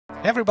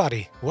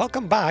Everybody,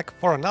 welcome back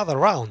for another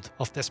round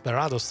of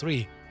Desperados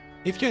 3.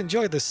 If you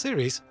enjoyed this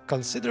series,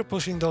 consider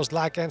pushing those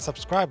like and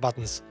subscribe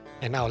buttons.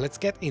 And now let's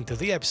get into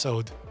the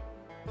episode.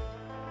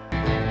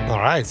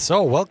 Alright,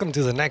 so welcome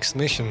to the next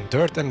mission,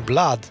 Dirt and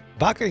Blood.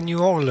 Back in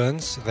New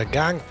Orleans, the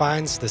gang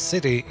finds the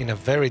city in a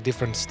very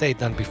different state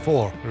than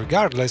before.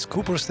 Regardless,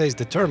 Cooper stays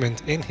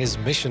determined in his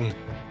mission.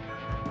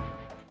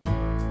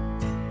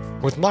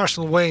 With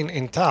Marshal Wayne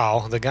in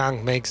tow, the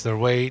gang makes their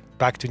way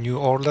back to New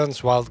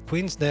Orleans while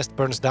Queen's Nest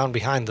burns down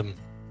behind them.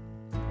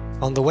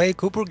 On the way,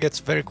 Cooper gets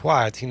very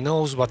quiet. He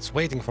knows what's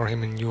waiting for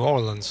him in New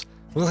Orleans.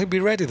 Will he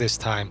be ready this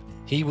time?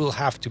 He will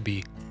have to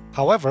be.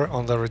 However,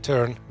 on the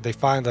return, they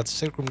find that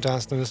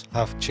circumstances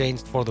have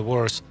changed for the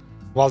worse.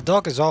 While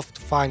Doc is off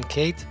to find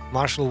Kate,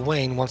 Marshal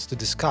Wayne wants to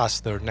discuss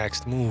their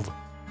next move.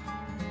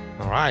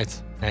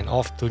 Alright, and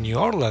off to New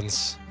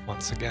Orleans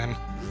once again.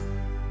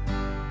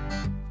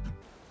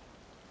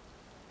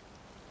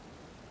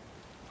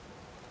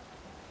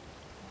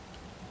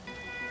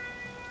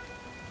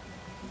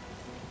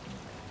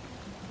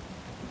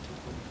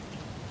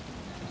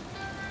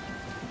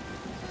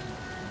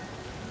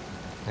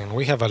 And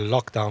we have a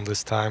lockdown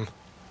this time.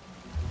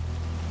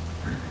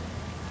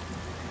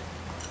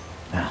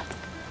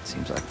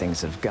 Seems like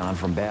things have gone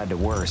from bad to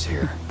worse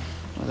here.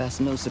 Well, that's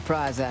no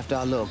surprise after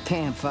our little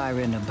campfire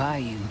in the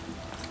bayou.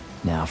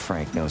 Now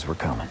Frank knows we're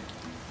coming.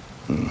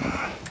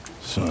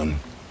 Son,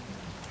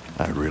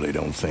 I really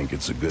don't think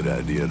it's a good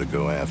idea to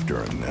go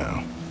after him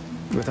now.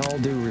 With all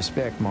due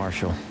respect,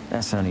 Marshal,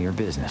 that's none of your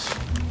business.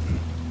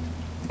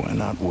 Why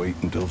not wait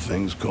until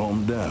things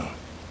calm down?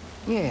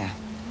 Yeah,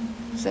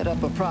 set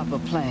up a proper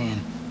plan.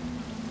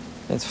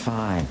 That's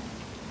fine.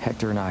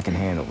 Hector and I can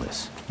handle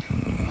this.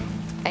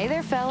 Hey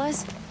there,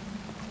 fellas.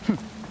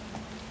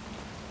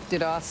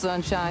 Did our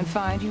sunshine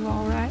find you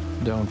all right?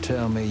 Don't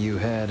tell me you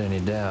had any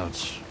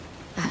doubts.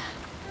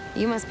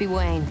 You must be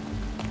Wayne.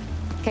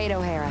 Kate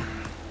O'Hara.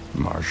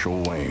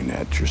 Marshal Wayne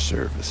at your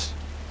service.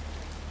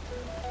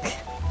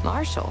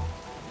 Marshall.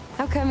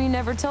 How come you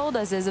never told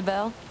us,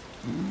 Isabelle?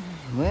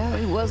 Well,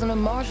 he wasn't a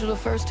marshal the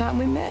first time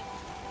we met.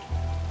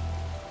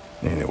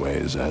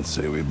 Anyways, I'd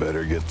say we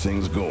better get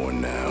things going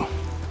now.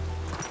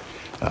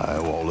 I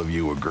owe all of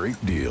you a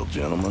great deal,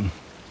 gentlemen.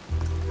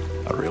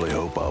 I really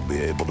hope I'll be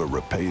able to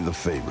repay the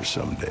favor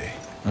someday.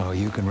 Oh,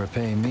 you can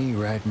repay me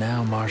right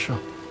now, Marshal.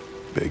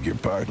 Beg your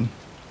pardon?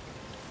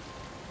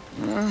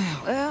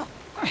 Well,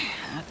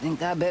 I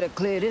think I better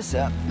clear this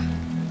up.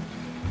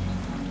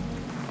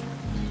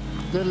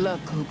 Good luck,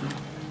 Cooper.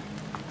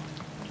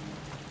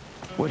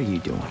 What are you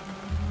doing?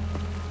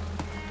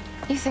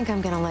 You think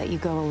I'm gonna let you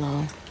go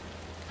alone?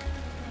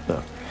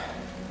 Look,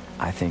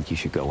 I think you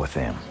should go with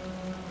them.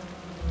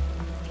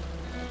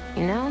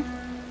 You know,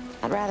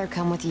 I'd rather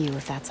come with you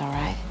if that's all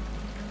right.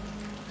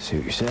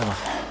 Suit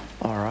yourself.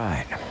 All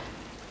right.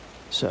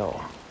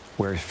 So,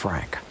 where's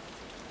Frank?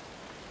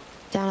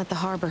 Down at the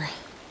harbor,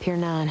 Pier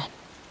 9.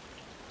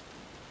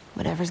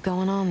 Whatever's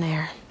going on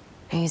there,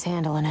 he's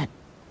handling it.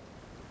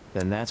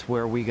 Then that's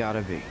where we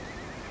gotta be.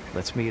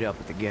 Let's meet up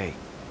at the gate.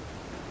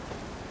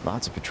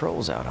 Lots of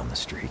patrols out on the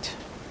street.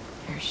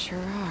 There sure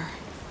are.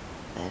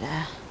 But,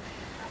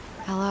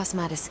 I lost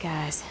my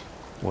disguise.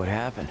 What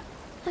happened?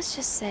 Let's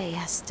just say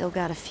I still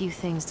got a few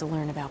things to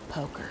learn about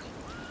poker.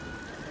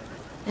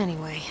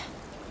 Anyway,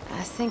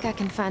 I think I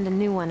can find a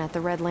new one at the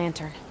Red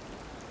Lantern.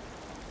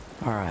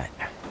 All right.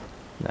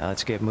 Now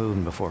let's get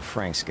moving before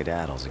Frank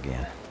skedaddles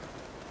again.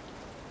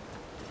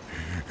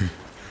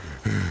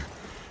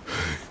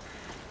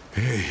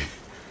 Hey,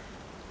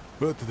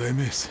 what did I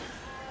miss?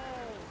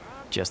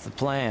 Just the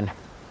plan.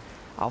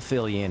 I'll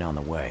fill you in on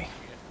the way.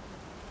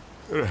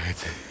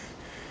 Right.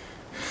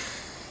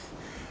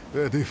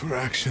 Ready for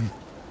action.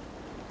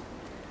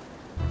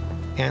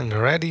 And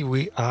ready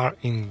we are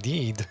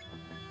indeed.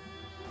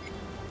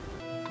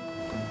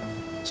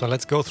 So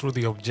let's go through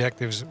the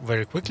objectives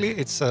very quickly.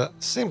 It's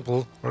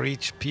simple,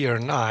 reach Pier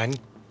 9.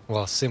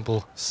 Well,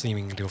 simple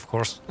seemingly, of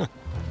course.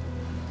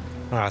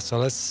 Alright, so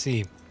let's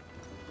see.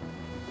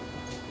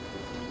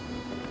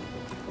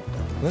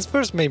 Let's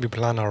first maybe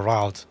plan our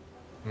route.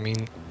 I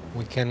mean,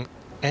 we can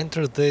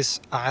enter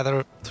this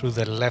either through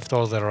the left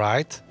or the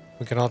right.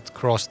 We cannot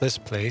cross this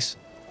place.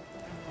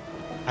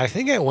 I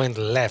think I went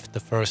left the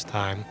first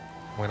time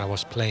when I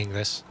was playing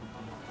this.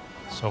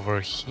 It's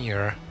over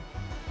here.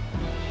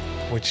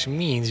 Which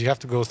means you have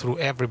to go through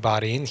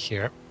everybody in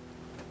here.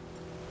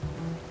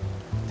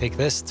 Take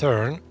this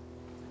turn.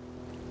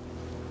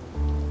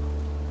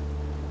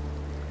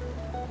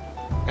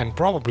 And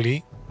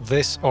probably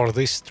this or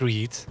this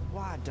street.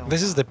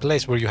 This is the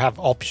place where you have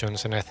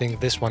options, and I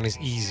think this one is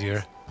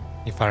easier,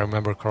 if I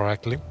remember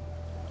correctly.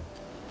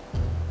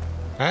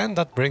 And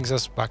that brings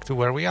us back to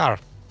where we are.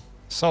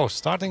 So,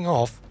 starting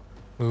off,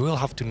 we will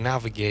have to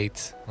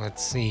navigate.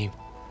 Let's see.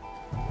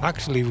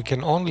 Actually, we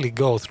can only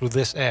go through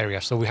this area,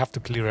 so we have to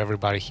clear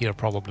everybody here,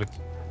 probably.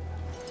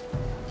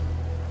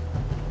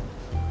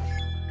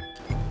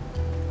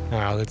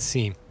 Let's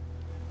see.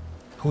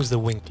 Who's the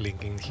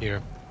Winkling in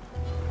here?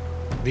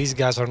 These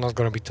guys are not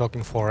going to be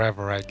talking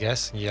forever, I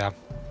guess. Yeah,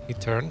 he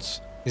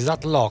turns. Is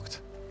that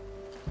locked?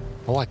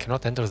 Oh, I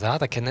cannot enter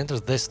that? I can enter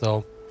this,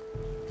 though.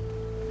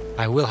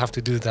 I will have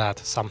to do that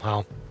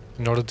somehow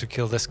in order to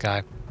kill this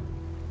guy.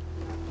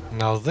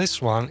 Now,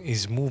 this one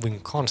is moving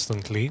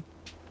constantly.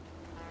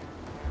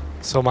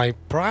 So my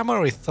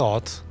primary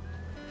thought,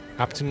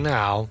 up to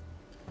now,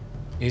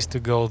 is to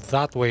go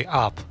that way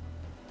up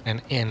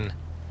and in.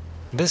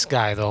 This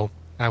guy, though,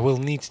 I will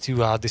need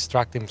to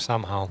distract him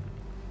somehow.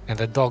 And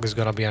the dog is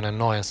gonna be an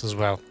annoyance as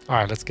well.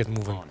 Alright, let's get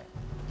moving.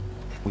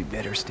 We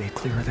better stay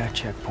clear of that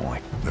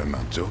checkpoint. They're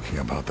not joking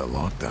about the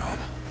lockdown.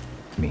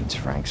 Means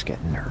Frank's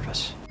getting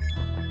nervous.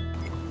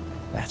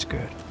 That's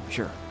good.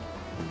 Sure.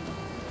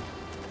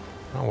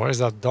 Oh, where is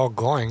that dog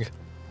going?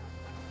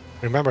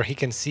 Remember, he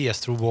can see us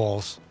through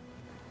walls.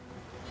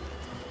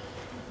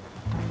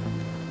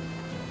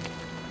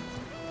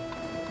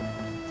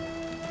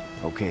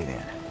 Okay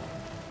then.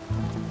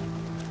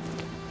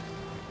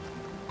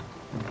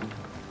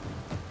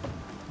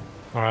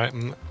 Alright,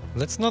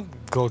 let's not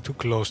go too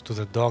close to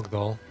the dog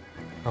though.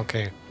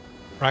 Okay,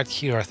 right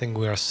here I think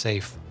we are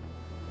safe.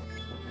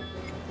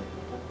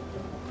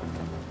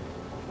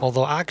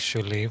 Although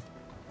actually,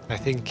 I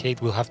think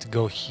Kate will have to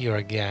go here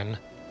again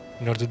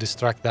in order to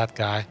distract that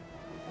guy.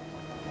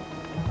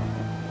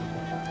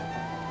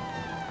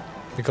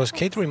 Because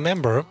Kate,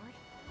 remember,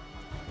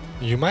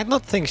 you might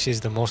not think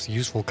she's the most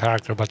useful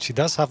character, but she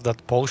does have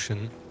that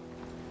potion.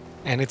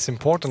 And it's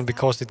important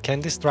because it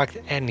can distract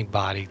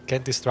anybody. It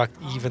can distract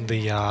even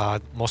the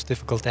most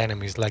difficult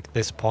enemies, like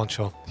this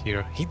Poncho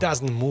here. He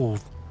doesn't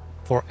move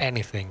for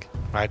anything,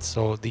 right?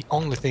 So the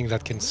only thing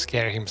that can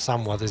scare him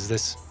somewhat is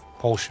this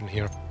potion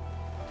here.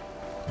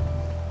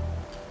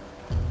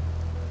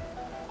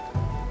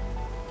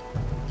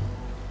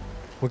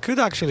 We could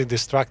actually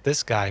distract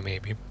this guy,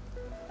 maybe.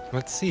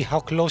 Let's see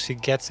how close he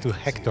gets to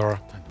Hector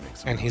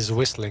and his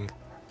whistling.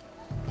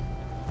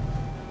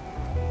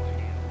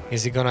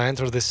 Is he gonna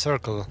enter this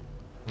circle?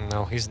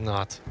 No, he's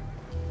not.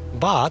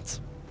 But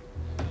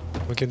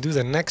we can do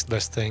the next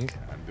best thing,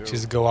 which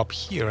is go up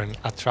here and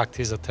attract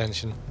his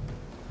attention.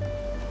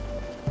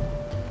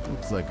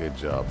 Looks like a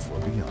job for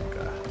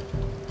Bianca.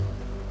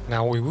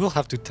 Now we will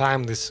have to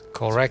time this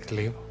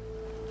correctly,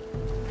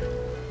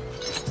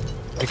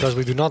 because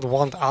we do not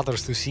want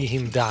others to see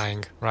him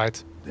dying,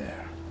 right?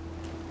 There.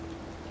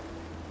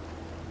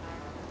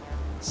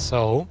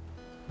 So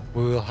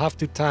we will have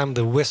to time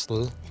the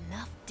whistle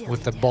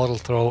with the bottle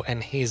throw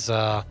and his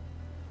oh,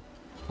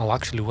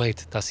 actually,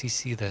 wait, does he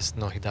see this?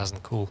 No, he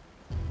doesn't. Cool.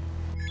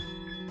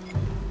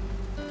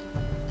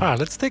 Alright,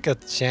 let's take a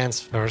chance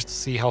first,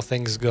 see how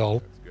things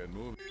go.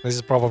 This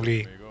is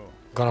probably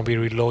gonna be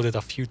reloaded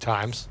a few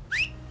times.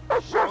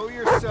 Show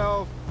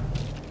yourself.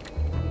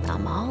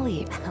 I'm all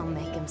ears. I'll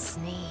make him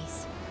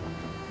sneeze.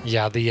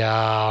 Yeah,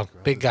 the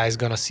big guy is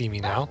gonna see me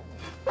now.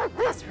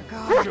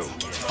 Disregard.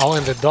 Oh,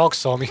 and the dog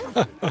saw me.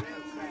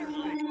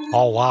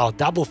 Oh wow,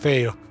 double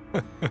fail.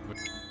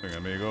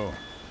 Amigo.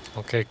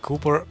 Okay,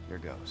 Cooper. Here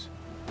goes.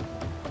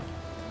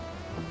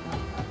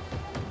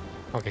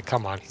 Okay,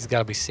 come on, he's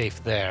gotta be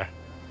safe there.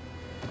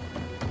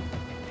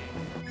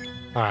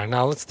 Alright,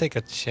 now let's take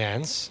a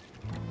chance.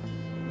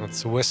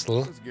 Let's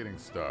whistle. Just getting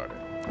started.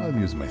 I'll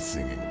use my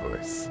singing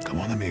voice. Come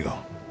on, amigo.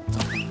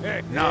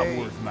 Hey, not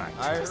worth my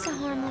time. Just a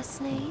harmless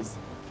sneeze.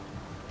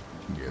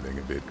 Getting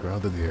a bit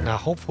crowded here. Now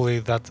hopefully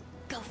that...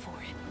 Go for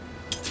it.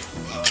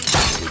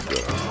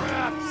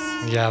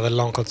 Yeah, the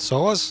Longcoat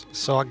saw us,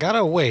 so I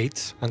gotta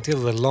wait until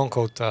the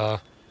Longcoat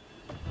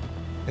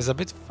is a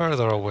bit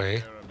further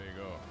away.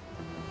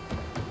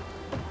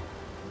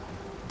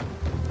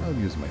 I'll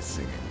use my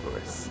singing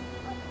voice.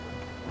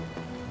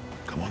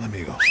 Come on,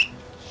 amigo.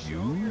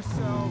 You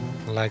yourself.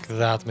 Like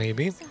that,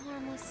 maybe. Just a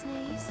harmless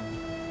sneeze.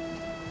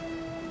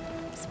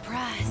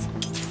 Surprise.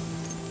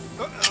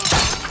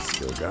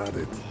 Still got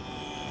it.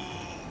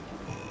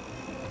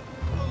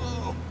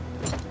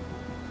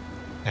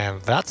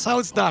 And that's how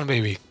it's done,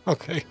 baby.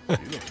 Okay. You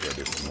look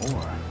ready for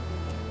more.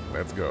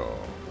 Let's go.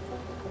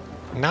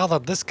 Now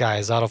that this guy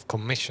is out of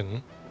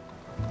commission,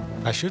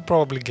 I should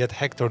probably get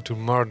Hector to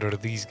murder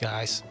these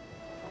guys.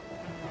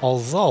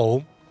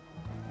 Although,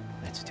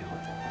 Let's do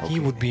it. he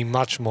would be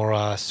much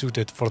more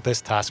suited for this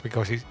task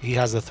because he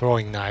has a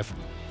throwing knife.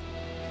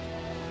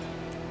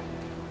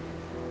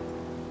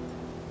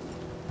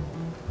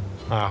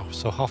 Wow,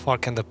 so how far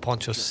can the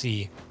Ponchos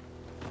see?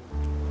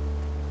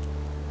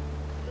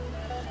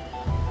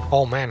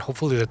 Oh man,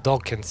 hopefully the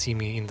dog can see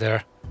me in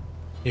there.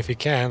 If he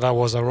can, that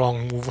was a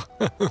wrong move.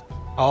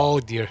 Oh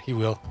dear, he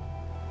will.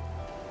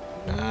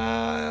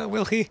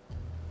 Will he?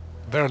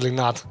 Barely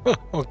not.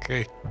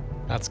 Okay,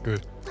 that's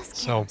good. Let's get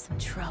So, him some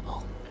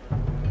trouble.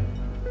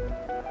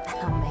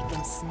 I'll make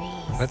him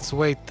sneeze. let's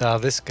wait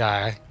this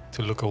guy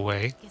to look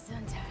away. He's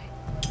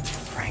untied.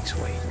 Frank's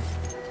waiting.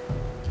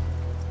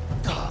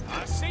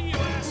 I see you,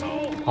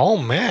 asshole. Oh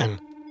man!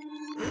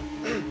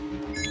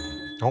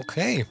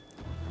 Okay.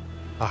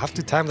 I'll have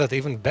to time that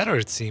even better,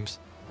 it seems.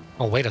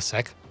 Oh, wait a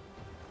sec.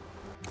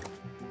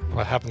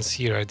 What happens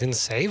here? I didn't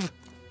save?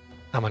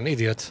 I'm an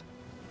idiot.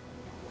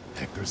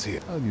 Hector's here.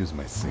 I'll use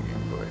my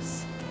singing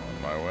voice.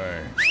 On my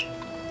way.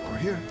 We're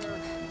here.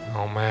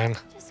 Oh man.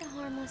 Just a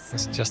harmless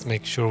Let's just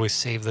make sure we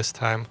save this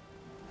time.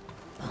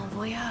 Bon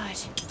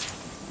voyage.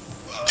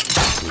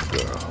 Good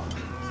girl.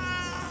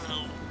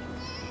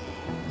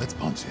 Let's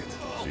punch it.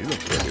 She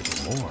looks ready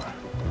for more.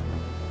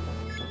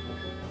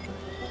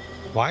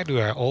 Why do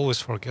I always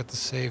forget to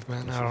save,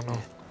 man? I don't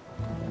know.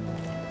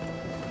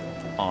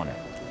 On it.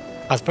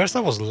 At first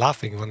I was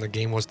laughing when the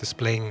game was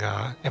displaying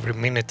every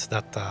minute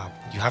that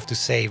you have to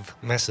save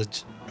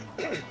message.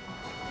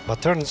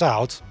 But turns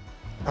out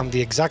I'm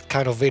the exact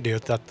kind of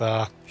idiot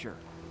that Sure.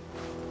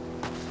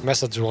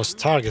 message was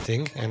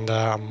targeting, and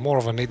I'm more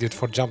of an idiot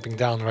for jumping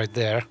down right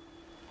there.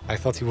 I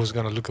thought he was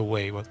gonna look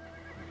away, but...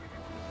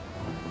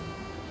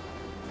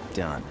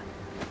 Done.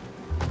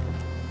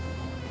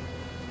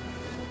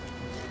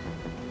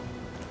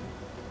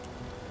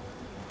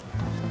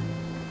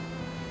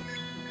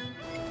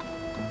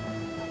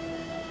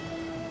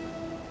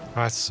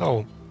 Alright,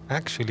 so,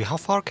 actually, how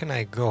far can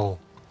I go?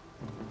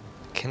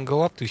 Can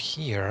go up to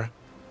here.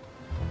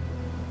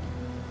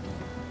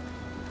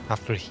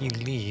 After he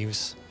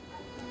leaves.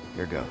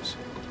 Here goes.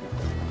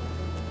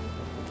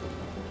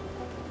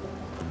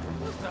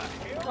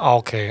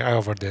 Okay, I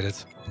overdid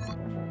it.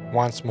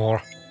 Once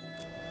more.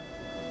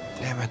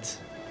 Damn it,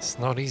 it's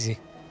not easy.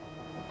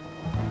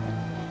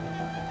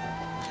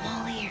 I'm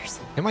all ears.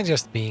 Am I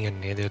just being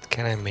an idiot?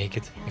 Can I make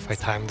it if I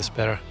time this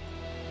better?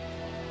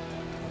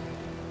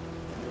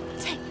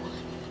 Take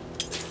one.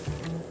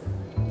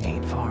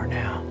 Ain't far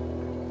now.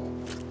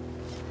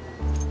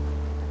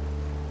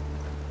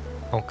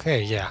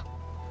 Okay, yeah.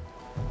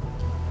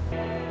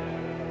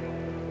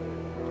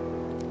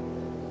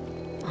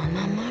 On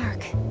my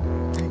mark.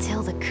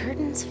 Until the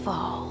curtains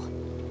fall.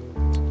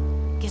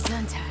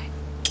 Gesundheit.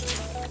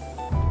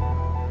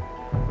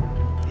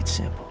 It's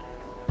simple.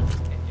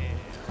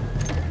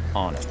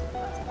 On it.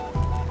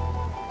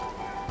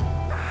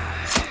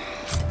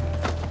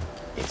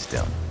 It's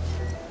done.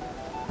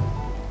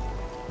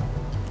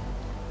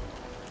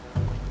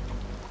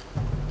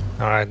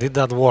 Alright, did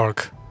that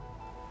work?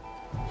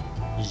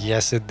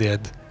 Yes, it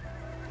did.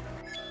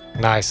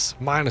 Nice.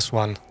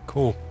 -1.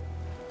 Cool.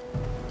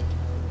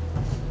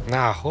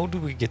 Now, how do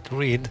we get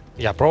rid?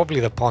 Yeah, probably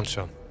the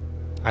poncho.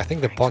 I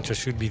think the poncho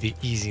should be the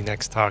easy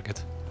next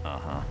target.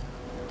 Uh-huh.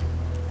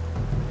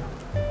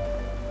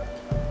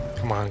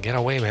 Come on, get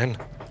away, man.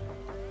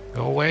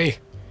 Go away.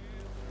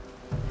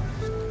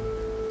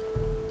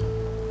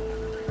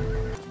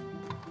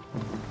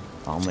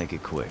 I'll make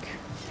it quick.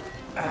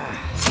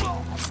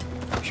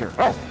 Sure.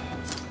 15.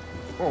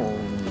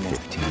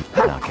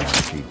 Knock out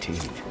a few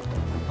teeth.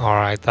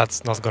 Alright,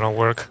 that's not gonna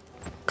work.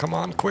 Come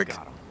on, quick.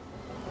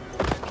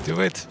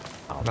 Do it.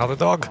 Another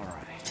dog. All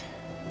right.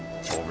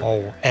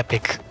 Oh,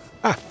 epic.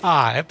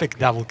 Epic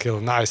double kill.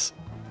 Nice.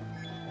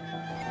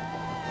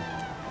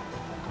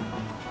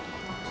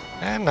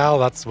 And now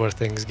that's where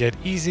things get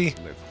easy.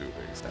 Let's do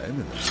this. I'm in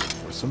the mood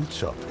for some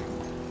chopping.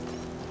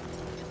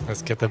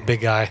 Let's get the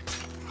big guy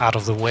out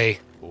of the way.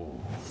 Oh,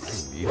 I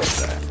need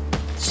that.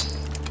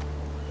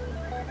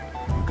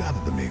 You got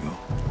it, amigo.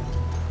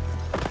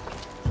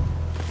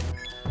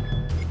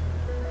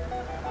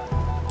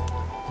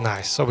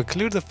 Nice. So we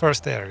cleared the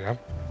first area.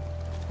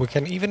 We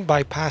can even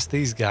bypass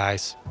these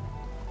guys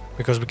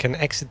because we can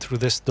exit through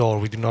this door.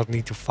 We do not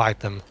need to fight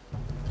them.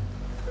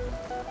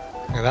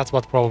 And that's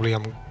what probably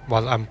I'm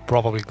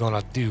probably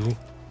gonna do.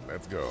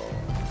 Let's go.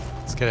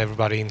 Let's get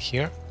everybody in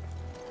here.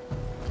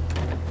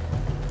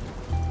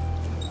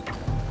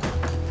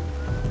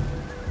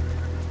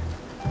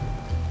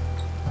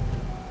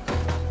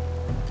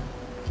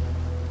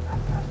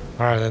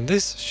 Alright, and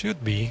this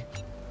should be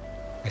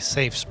a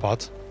safe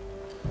spot.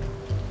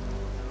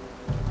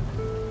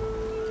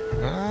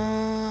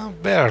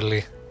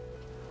 Barely.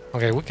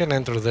 Okay, we can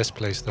enter this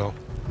place though.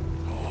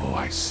 Oh,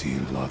 I see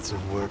lots of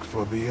work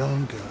for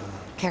Bianca.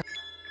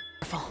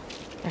 Careful.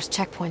 There's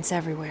checkpoints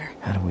everywhere.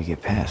 How do we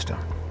get past them?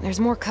 There's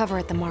more cover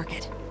at the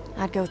market.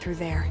 I'd go through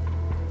there.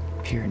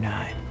 Pier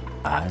 9.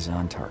 Eyes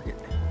on target.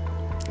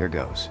 Here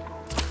goes.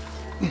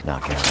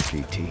 Knock out a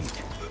few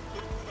teeth.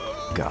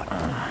 Got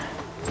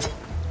it.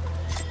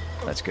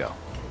 Let's go.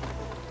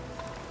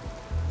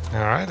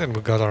 Alright, and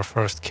we got our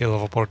first kill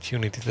of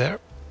opportunity there.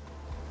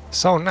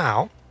 So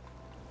now,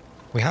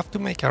 we have to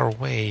make our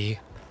way.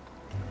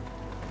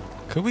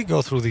 Could we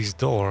go through these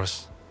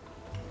doors?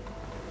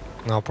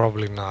 No,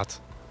 probably not.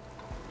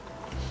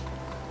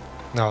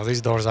 No,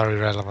 these doors are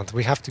irrelevant.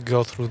 We have to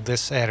go through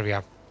this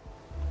area.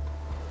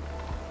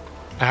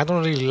 I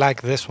don't really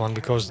like this one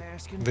because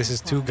this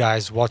is two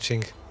guys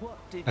watching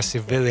a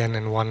civilian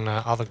and one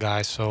other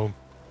guy, so...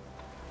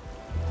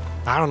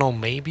 I don't know,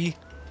 maybe?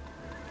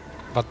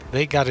 But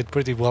they got it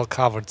pretty well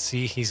covered.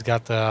 See, he's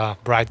got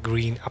bright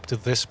green up to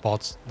this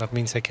spot. That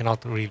means I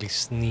cannot really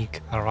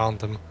sneak around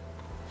them.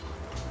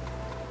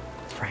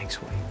 Frank's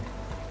way.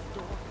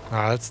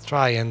 Let's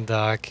try and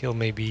kill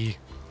maybe...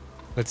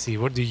 Let's see,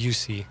 what do you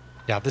see?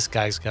 Yeah, this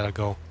guy's gotta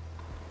go.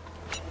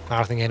 I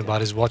don't think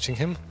anybody's watching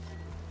him.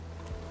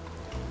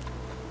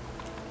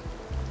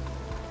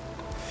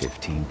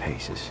 15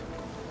 paces.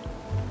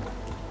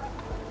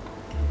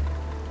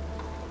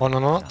 Oh,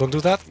 no, don't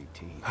do that.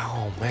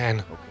 Oh,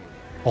 man.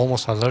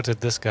 almost alerted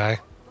this guy.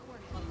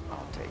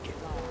 I'll take it.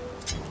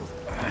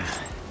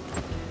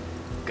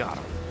 Got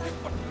him.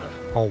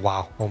 Oh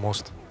wow,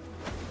 almost.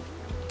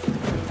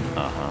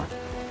 Uh-huh.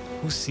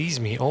 Who sees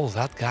me? Oh,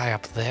 that guy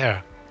up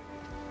there.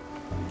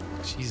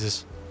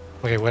 Jesus.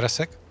 Okay, wait a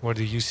sec. Where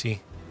do you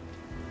see?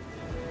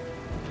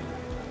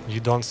 You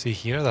don't see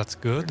here? That's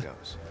good. Here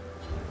goes.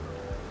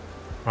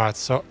 Alright,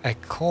 so a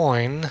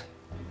coin.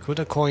 Could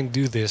a coin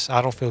do this?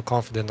 I don't feel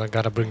confident. I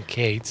gotta bring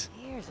Kate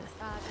Here's a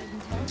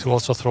thought. to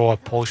also throw a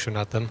potion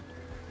at them.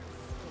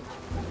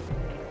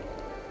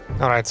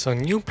 Alright, so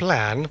new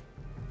plan.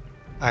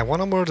 I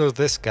want to murder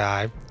this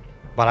guy,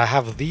 but I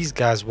have these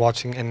guys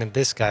watching and then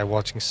this guy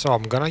watching. So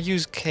I'm gonna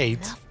use Kate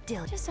Enough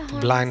deal. Just a to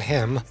blind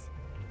him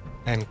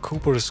and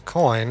Cooper's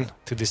coin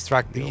to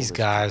distract these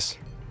guys.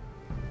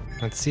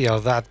 Let's see how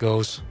that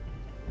goes.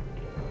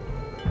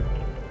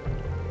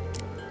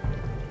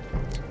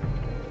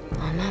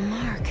 On my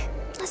mark.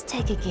 Let's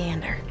take a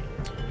gander.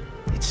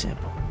 It's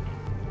simple.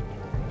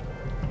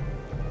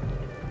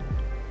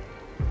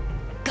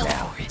 Go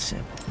Now for it. it's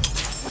simple.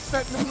 What's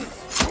that noise?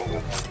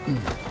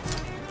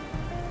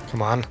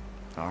 Come on.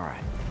 All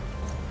right.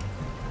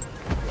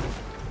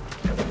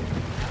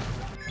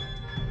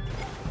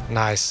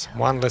 Nice.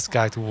 One less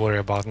guy to worry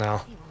about now.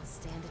 He won't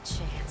stand a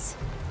chance.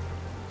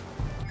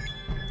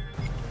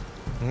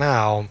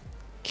 Now,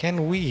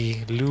 can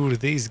we lure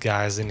these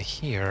guys in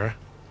here?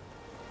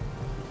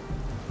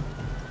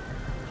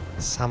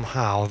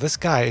 Somehow. This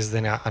guy is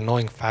the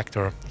annoying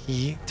factor.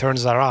 He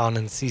turns around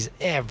and sees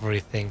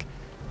everything.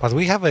 But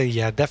we have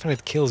a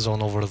definite kill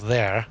zone over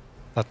there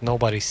that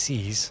nobody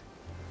sees.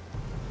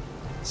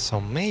 So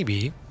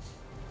maybe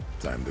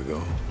Time to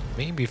go.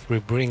 if we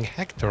bring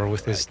Hector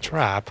with his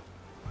trap,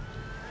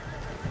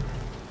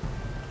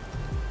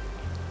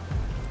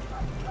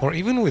 or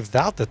even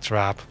without the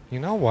trap, you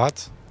know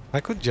what? I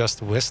could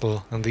just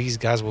whistle and these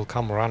guys will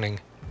come running.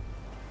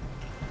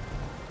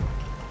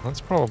 That's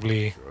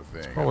probably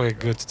Sure thing. a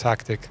good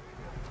tactic.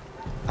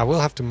 I will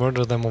have to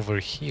murder them over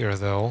here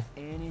though.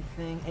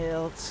 Anything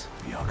else?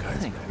 Be all I kinds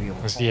think of we'll...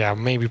 'Cause, yeah,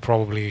 maybe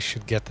probably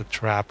should get the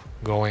trap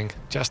going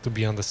just to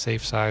be on the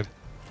safe side.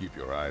 Keep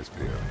your eyes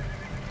peeled.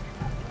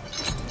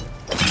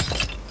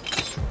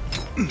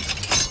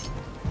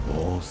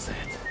 All set.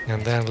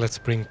 And then let's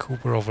bring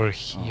Cooper over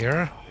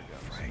here.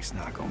 Frank's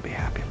not gonna be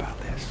happy about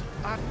this.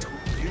 I told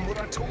you what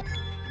I told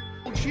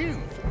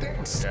you. For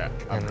damn sake.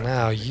 And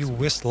now you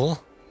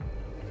whistle.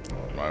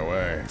 On my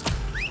way.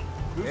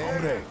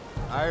 Hombre,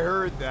 I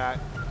heard that.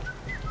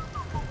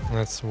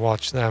 Let's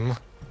watch them.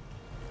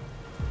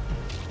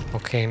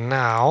 Okay,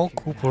 now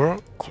Cooper,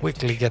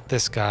 quickly get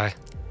this guy.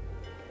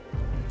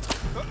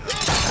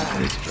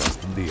 It's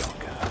Justin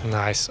Bianca.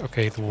 Nice.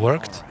 Okay, it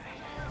worked.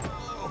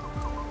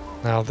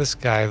 Now this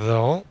guy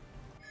though.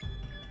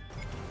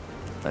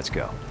 Let's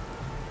go.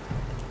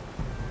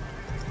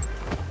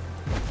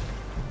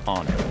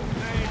 On it.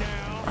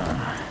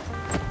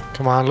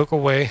 Come on, look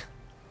away.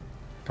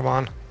 Come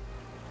on.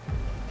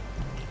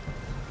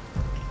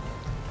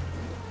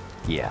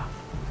 Yeah.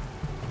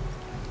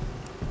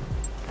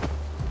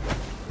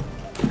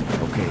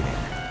 Okay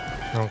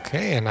then.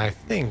 Okay, and I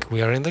think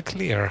we are in the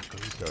clear.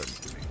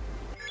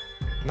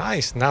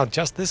 Nice. Now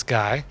just this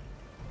guy.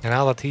 And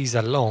now that he's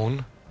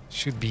alone,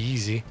 should be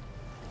easy.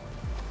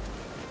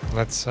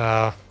 Let's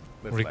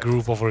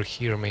regroup over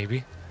here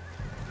maybe.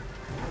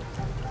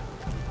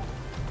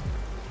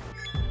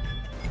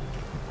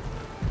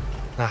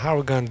 Now how are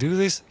we gonna do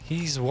this?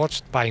 He's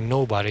watched by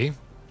nobody.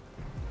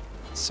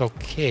 So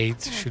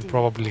Kate should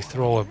probably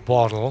throw a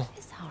bottle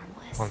It's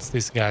harmless. once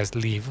these guys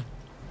leave.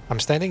 I'm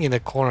standing in the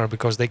corner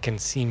because they can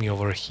see me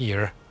over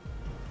here.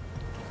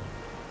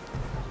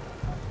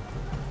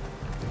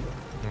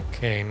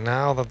 Okay,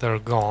 now that they're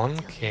gone, Till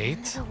the end of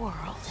Kate, the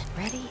world.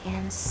 Ready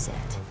and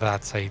set.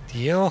 that's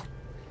ideal.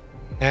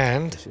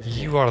 And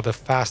you are the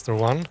faster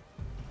one.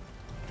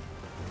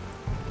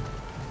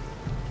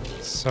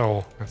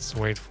 So, let's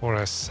wait for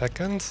a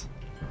second.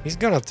 He's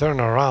gonna turn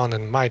around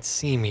and might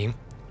see me.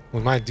 We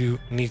might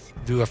need to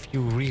do a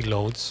few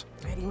reloads.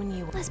 Ready when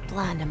you... Let's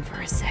blind him for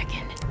a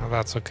second. Oh,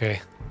 that's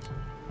okay.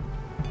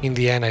 In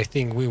the end, I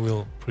think we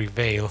will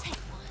prevail.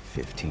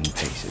 15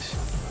 paces.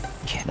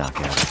 Can't knock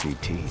out 3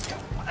 teeth.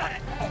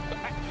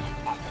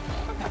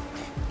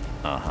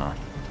 Uh-huh.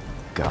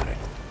 Got it.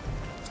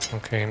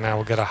 Okay, now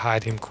we gotta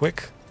hide him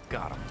quick.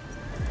 Got him.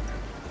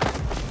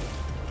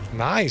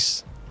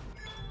 Nice!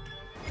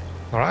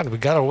 Alright, we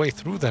got our way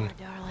through then.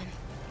 Oh, darling.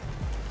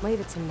 Leave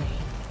it to me.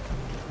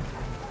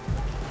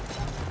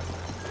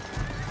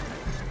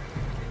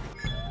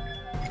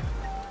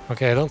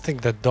 Okay, I don't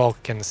think the dog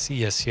can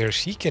see us here.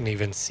 She can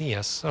even see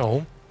us,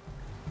 so...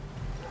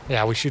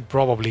 Yeah, we should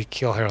probably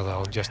kill her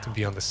though, just to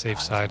be on the safe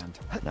side.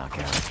 Knock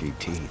out 3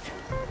 teeth.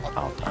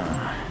 I'll do.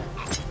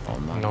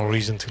 On my No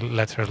reason to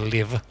let her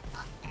live.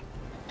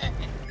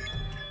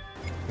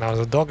 Now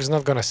the dog is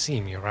not gonna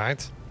see me,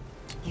 right?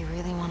 You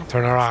really want to...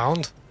 Turn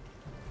around.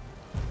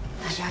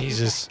 I got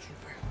Jesus. you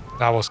back, Cooper.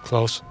 That was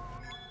close.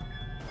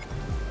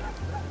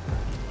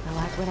 I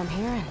like what I'm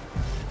hearing.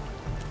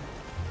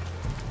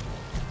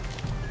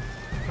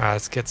 Alright,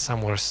 let's get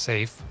somewhere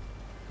safe.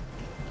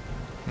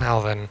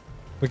 Now then,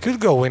 we could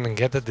go in and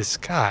get the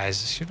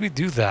disguise. Should we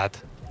do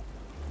that?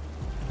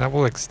 That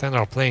will extend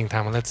our playing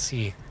time. Let's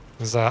see.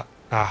 There's a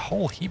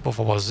whole heap of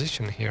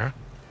opposition here.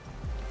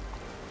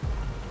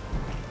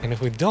 And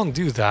if we don't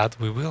do that,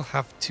 we will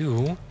have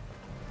to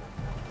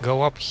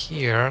go up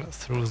here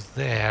through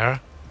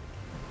there.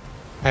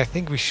 I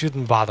think we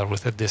shouldn't bother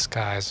with the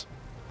disguise.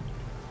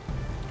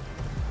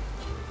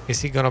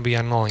 Is he gonna be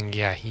annoying?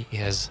 Yeah, he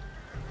is.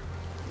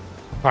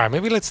 Alright,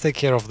 maybe let's take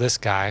care of this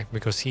guy,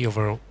 because he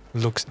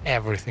overlooks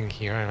everything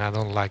here, and I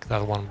don't like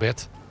that one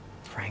bit.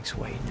 Frank's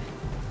waiting.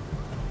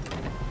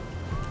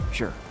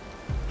 Sure.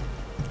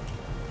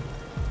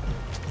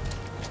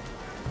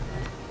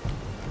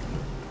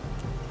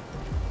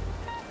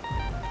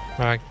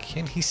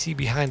 Can he see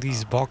behind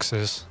these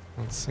boxes?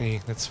 Let's see,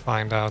 let's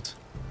find out.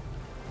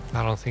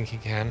 I don't think he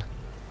can.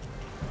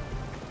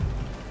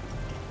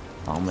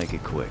 I'll make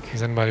it quick.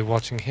 Is anybody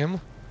watching him?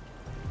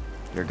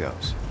 Here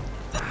goes.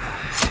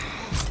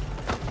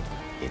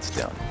 It's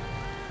done.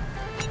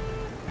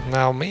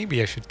 Now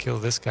maybe I should kill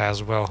this guy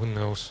as well, who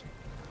knows.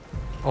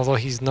 Although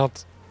he's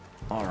not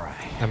All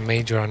right. a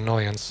major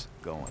annoyance.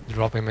 Going.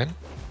 Drop him in.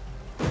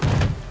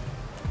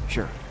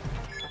 Sure.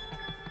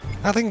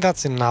 I think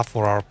that's enough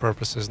for our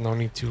purposes. No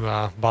need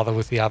to bother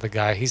with the other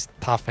guy. He's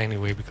tough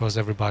anyway because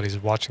everybody's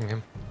watching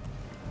him.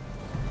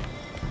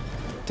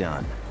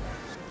 Done.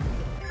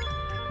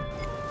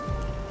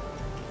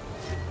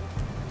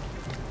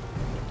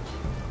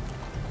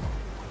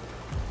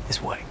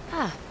 This way.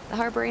 Ah, the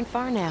harbor ain't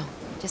far now.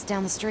 Just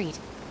down the street.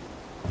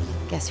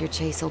 Guess your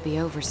chase will be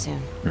over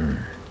soon.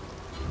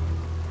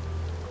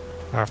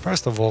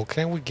 First of all,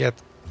 can we get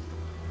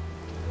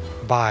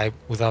by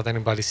without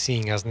anybody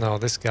seeing us? No,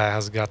 this guy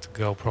has got to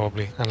go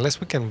probably.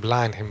 Unless we can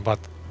blind him, but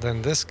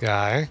then this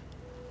guy...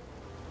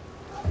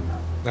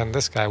 Then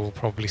this guy will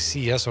probably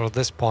see us, or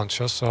this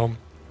Poncho, so...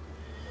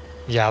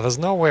 Yeah, there's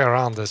no way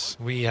around this.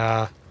 We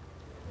have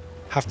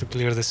to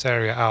clear this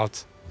area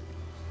out.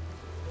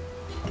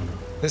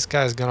 This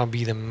guy is gonna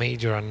be the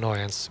major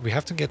annoyance. We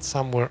have to get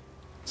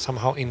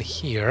somehow in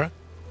here.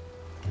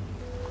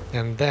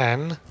 And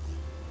then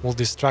we'll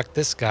distract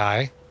this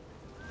guy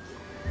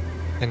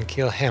and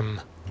kill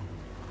him.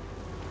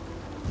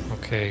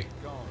 Okay,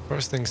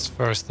 first things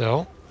first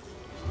though.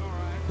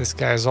 This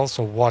guy is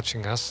also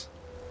watching us.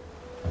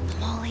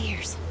 I'm all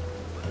ears.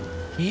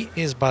 He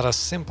is but a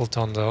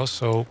simpleton though,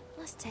 so...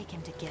 Let's take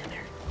him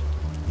together.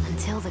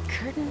 Until the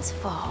curtains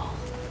fall.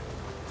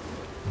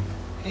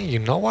 Hey, you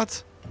know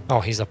what? Oh,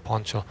 he's a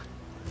Poncho.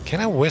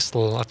 Can a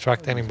whistle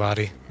attract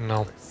anybody?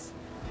 No.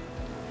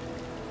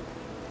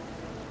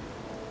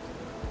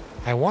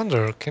 I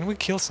wonder, can we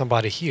kill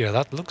somebody here?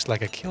 That looks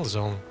like a kill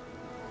zone.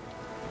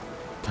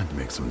 Time to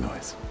make some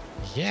noise.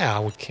 Yeah,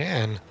 we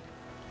can.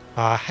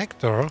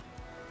 Hector,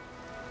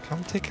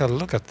 come take a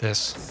look at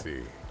this. Let's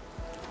see.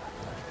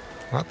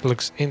 That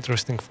looks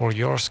interesting for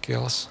your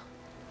skills.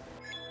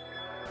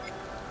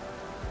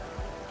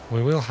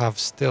 We will have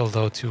still,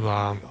 though,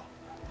 to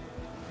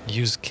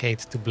use Kate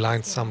to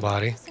blind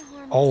somebody.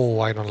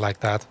 Oh, I don't like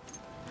that.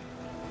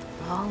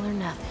 All or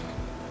nothing.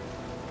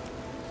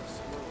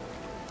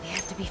 We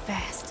have to be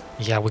fast.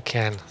 Yeah, we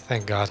can.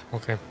 Thank God.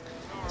 Okay.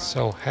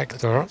 So,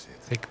 Hector,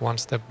 take one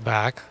step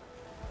back.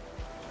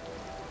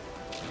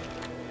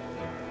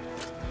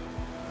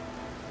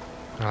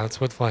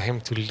 Let's wait for him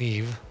to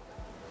leave.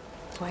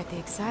 Quite the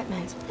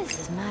excitement. This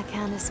is my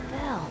kind of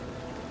spell.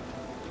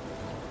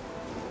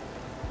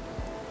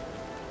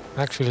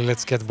 Actually,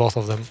 let's get both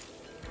of them.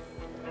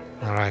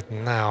 Alright,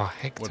 now,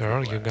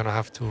 Hector, you're gonna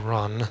have to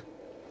run.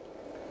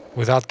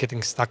 Without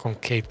getting stuck on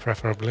Kate,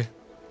 preferably.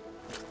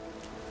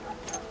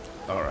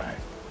 Alright.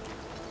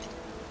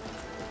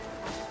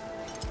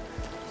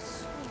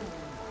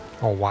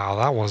 Oh wow,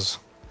 that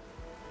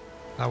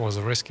was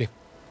risky.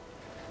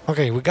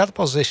 Okay, we got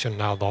position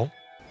now though.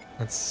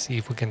 Let's see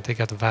if we can take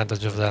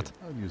advantage of that.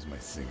 I'll use my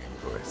singing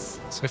voice.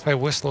 So if I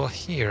whistle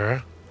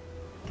here,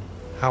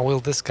 how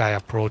will this guy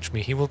approach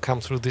me? He will come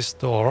through this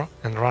door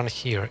and run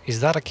here. Is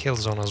that a kill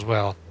zone as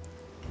well?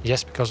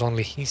 Yes, because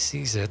only he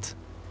sees it.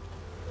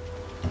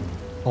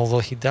 Although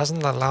he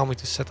doesn't allow me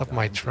to set up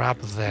my trap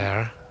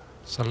there.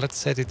 So let's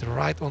set it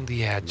right on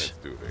the edge. Let's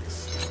do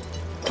this.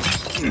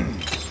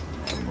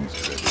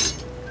 Almost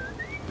ready.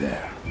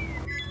 There.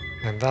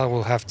 And that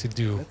will have to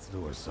do. Let's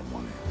lure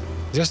someone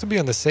in. Just to be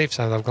on the safe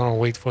side, I'm gonna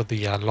wait for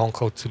the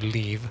Longcoat to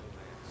leave.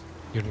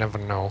 You never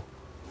know.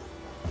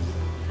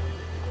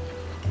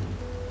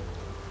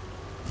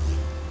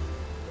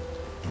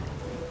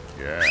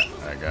 Yeah,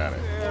 I got it.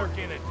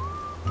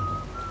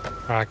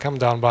 Alright, come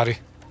down, buddy.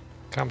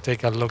 Come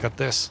take a look at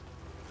this.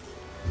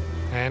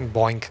 And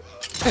boink.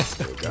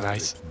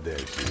 Nice. There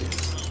she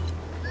is.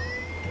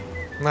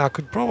 Now, I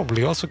could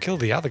probably also kill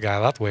the other guy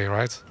that way,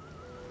 right?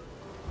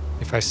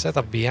 If I set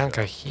up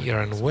Bianca here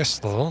and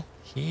whistle,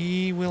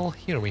 he will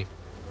hear me.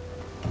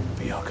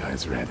 Bianca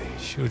is ready.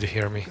 Should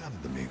hear me. Got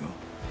it, amigo.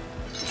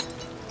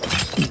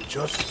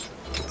 Just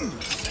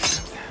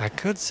I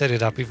could set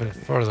it up even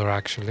further,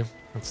 actually.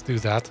 Let's do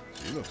that.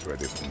 She looks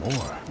ready for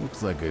more.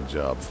 Looks like a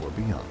job for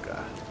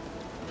Bianca.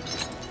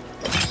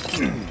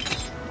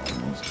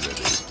 Almost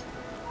ready.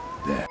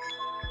 There.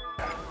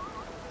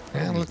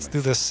 And let's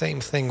do the same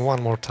thing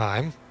one more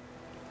time.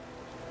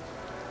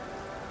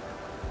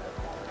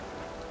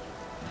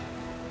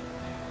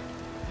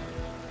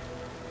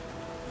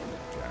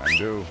 Can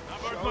do.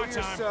 Show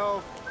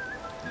yourself.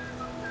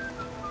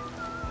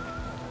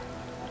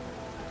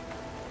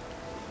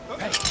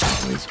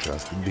 Always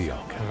trust in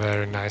Bianca.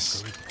 Very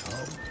nice.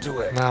 Do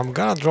it. Now I'm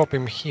gonna drop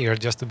him here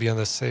just to be on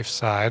the safe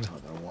side.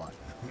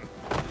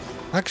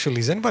 Actually,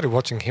 is anybody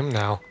watching him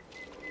now?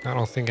 I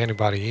don't think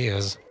anybody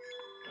is.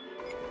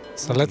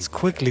 So let's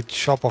quickly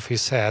chop off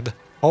his head.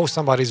 Oh,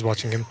 somebody's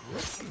watching him.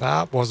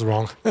 That was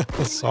wrong.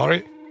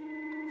 Sorry.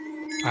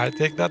 I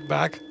take that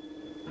back.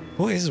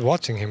 Who is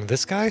watching him?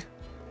 This guy?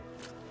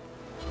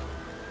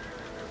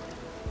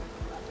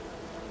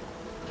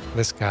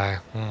 This guy.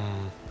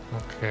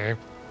 Okay.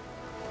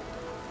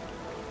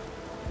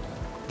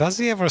 Does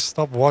he ever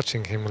stop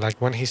watching him, like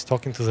when he's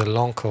talking to the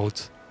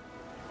Longcoat?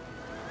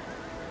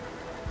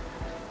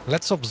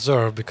 Let's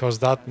observe, because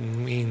that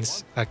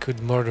means I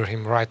could murder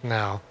him right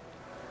now.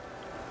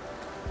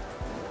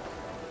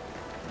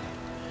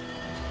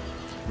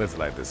 Let's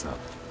light this up.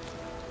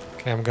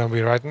 Okay, I'm gonna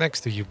be right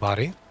next to you,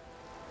 buddy.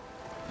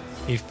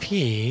 If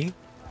he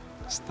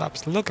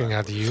stops looking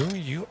at you,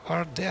 you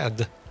are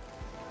dead.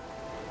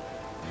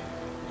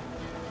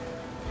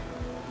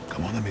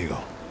 Come on, amigo.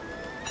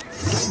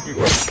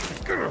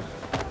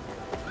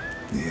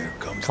 Here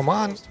comes Come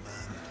on.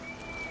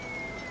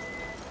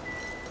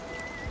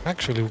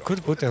 Actually, we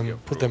could put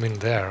them in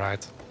there,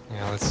 right?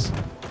 Yeah, let's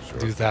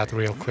do that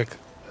real quick.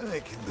 I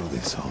can do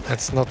this all day.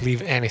 Let's not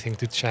leave anything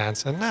to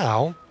chance. And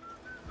now,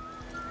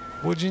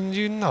 wouldn't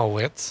you know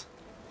it?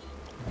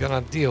 We're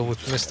gonna deal with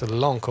Mr.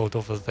 Longcoat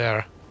over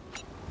there.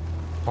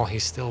 Oh,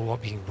 he's still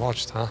being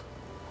watched, huh?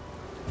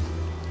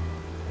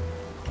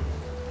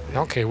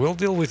 Okay, we'll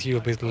deal with you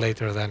a bit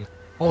later then.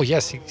 Oh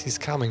yes, he's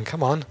coming,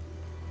 come on.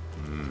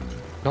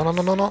 No, no,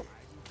 no, no, no.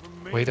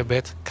 Wait a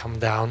bit, come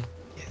down.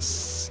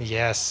 Yes,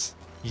 yes,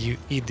 you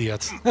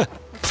idiot.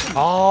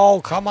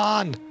 Oh, come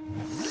on.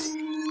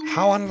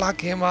 How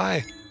unlucky am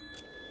I?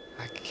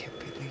 I can't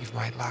believe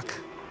my luck.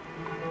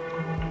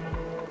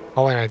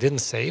 Oh, and I didn't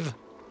save?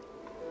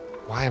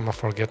 Why am I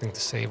forgetting to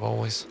save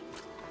always?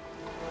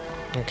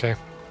 Okay.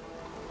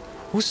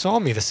 Who saw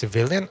me, the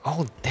civilian?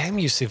 Oh, damn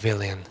you,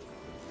 civilian.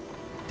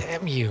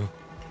 Damn you.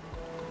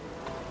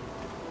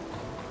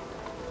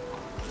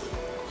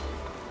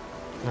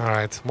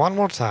 Alright, one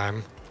more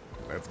time.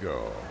 Let's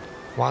go.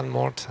 One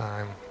more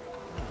time.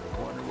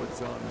 I wonder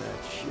what's on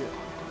that ship.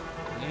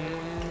 No.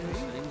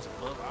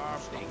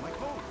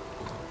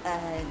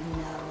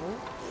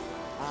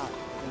 Oh,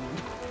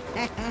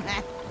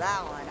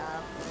 that one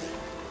up.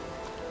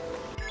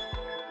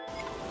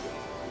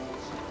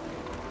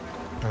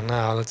 And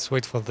now let's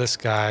wait for this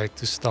guy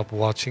to stop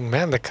watching.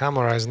 Man, the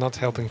camera is not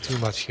helping too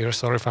much here.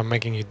 Sorry if I'm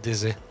making you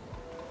dizzy.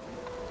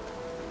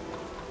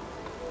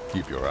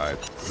 Keep your eye.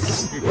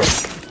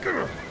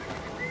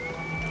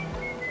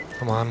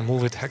 Come on,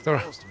 move it,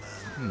 Hector.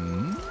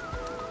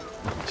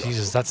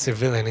 Jesus, that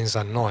civilian is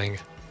annoying.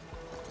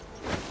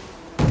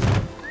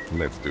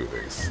 Let's do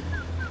this.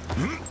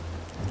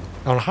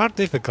 On hard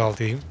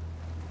difficulty,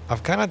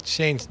 I've kind of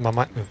changed my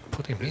mind.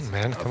 Put him in,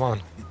 man. Come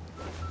on.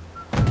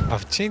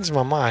 I've changed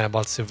my mind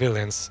about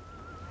civilians.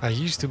 I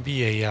used to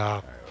be a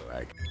I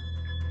like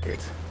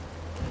it.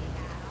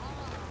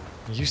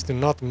 used to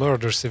not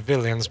murder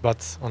civilians,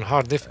 but on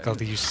hard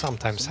difficulty you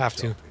sometimes have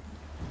to.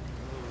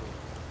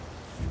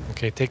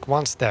 Okay, take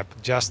one step.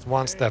 Just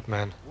one step,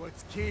 man.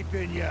 What's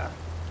keeping ya?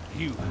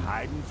 You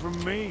hiding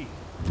from me?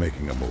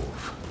 Making a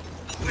move.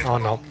 Oh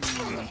no.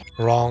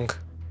 Wrong.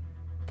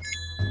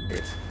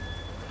 It.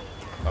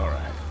 All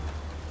right.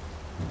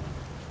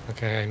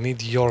 Okay, I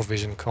need your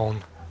vision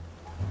cone.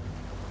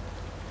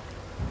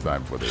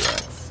 Time for the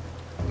axe.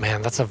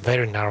 Man, that's a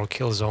very narrow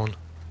kill zone.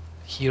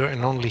 Here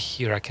and only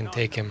here I can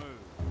take him.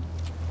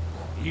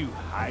 You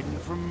hiding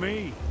from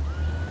me?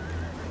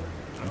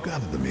 You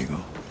got it, amigo.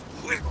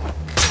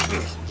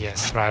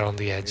 Yes, right on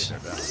the edge.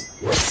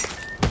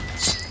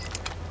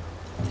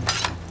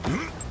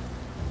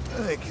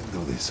 I can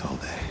do this all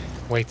day.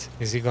 Wait,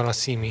 is he gonna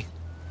see me?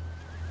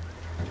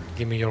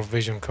 Give me your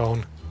vision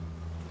cone.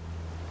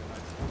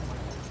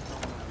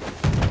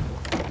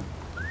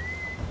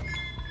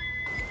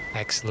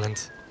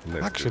 Excellent.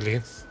 Let's Actually, do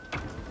this.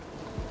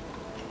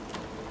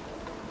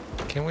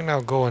 can we now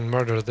go and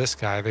murder this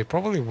guy? They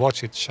probably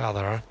watch each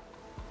other.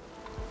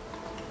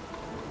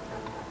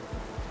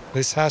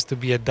 This has to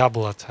be a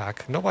double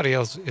attack. Nobody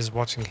else is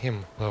watching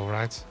him though,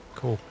 right?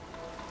 Cool.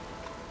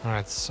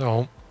 Alright,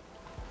 so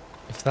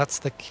if that's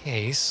the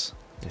case,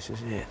 This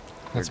is it.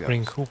 let's Here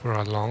bring goes. Cooper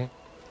along.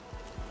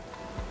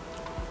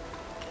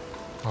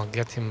 I'll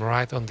get him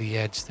right on the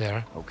edge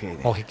there. Okay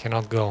then. Oh, he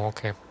cannot go,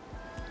 okay.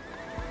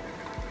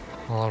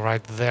 All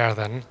right there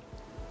then.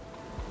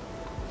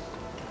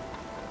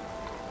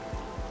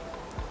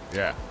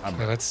 Yeah, I'm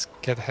Okay, let's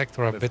get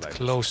Hector a Let's bit light this.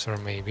 closer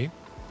maybe.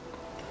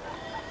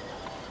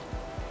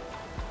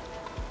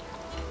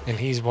 And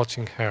he's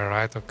watching her,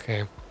 right?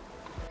 Okay.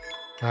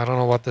 I don't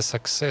know what the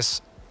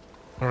success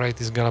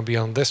rate is gonna be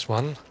on this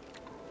one.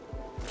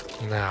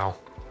 Now.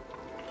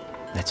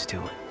 Let's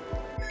do it.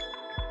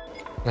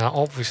 Now,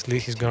 obviously,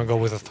 he's gonna go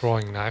with a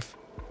throwing knife.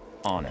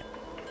 On it.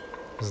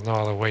 There's no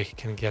other way he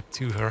can get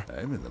to her.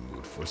 I'm in the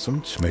mood for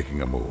some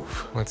making a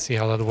move. Let's see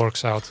how that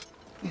works out.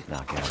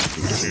 Knock out.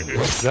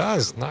 It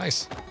does.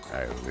 Nice.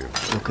 I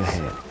live. Look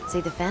ahead.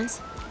 See the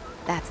fence?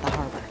 That's the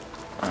harbor.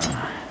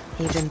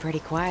 You've been pretty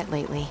quiet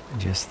lately.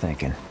 Just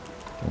thinking.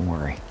 Don't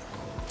worry.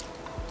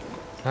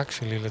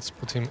 Actually, let's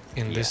put him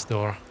in this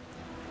door.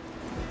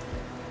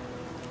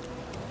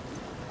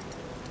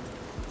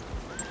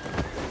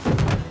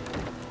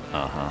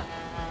 Uh-huh.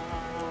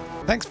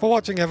 Thanks for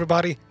watching,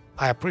 everybody.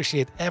 I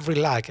appreciate every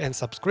like and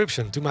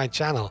subscription to my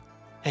channel.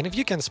 And if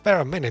you can spare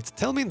a minute,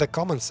 tell me in the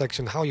comments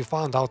section how you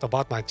found out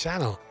about my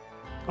channel.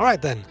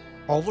 Alright then,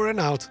 over and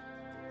out.